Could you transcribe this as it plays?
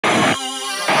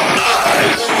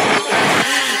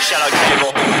Shout out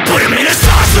Cable. Put him in a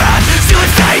sauce wrap, stealing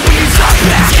fate when you talk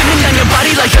back. Skimming down your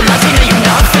body like you're Latina, you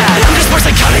not fat. I'm just more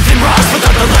psychotic than Ross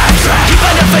without the laugh track. You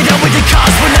find out with the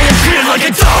cost when I am treated like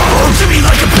a dog. To me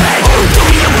like a pet,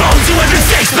 doing your wrong to every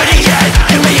six, but yet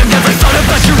you may have never thought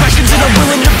about your actions and are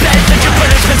willing to bet that your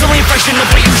punishment's only a fraction of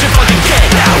what you should fucking get.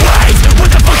 Now wait,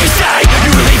 what the fuck you say?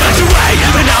 You really found your way,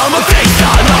 but now I'm a face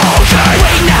on, okay.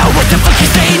 Wait now, what the fuck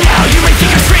you say now? You may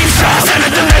think your scream's trash, and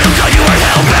at the metal god you are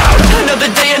hellbound.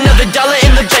 Another day, another dollar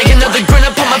in the bank, another grin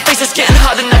up on my face, it's getting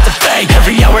hard enough to fake.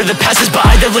 Every hour that passes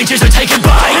by, the leeches are taking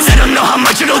bites, and I don't know how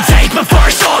much it'll take before I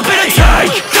show up in a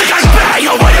tank. Think I pay,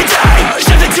 oh what a day.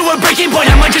 Shoved it to a breaking point,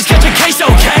 I might just catch a case,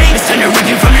 okay. It's time to rip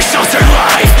you from your sheltered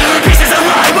life. Pieces of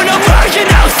life when I'm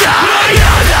breaking outside.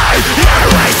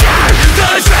 The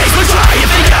trace will try if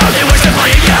they know they wish to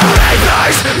play you.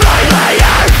 Reverse my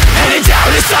layer, headed down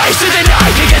the sights to the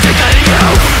night to get the gun in you.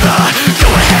 Go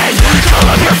ahead, call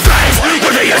up your friends.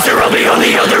 When they answer, I'll be on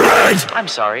the other end. I'm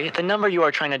sorry, the number you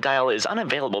are trying to dial is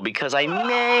unavailable because I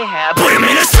may have... Put him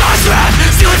in a sauce wrap,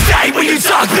 stealing fate when you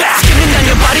talk back. Skimming down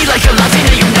your body like a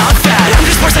Latina, you not fat. I'm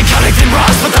just more psychotic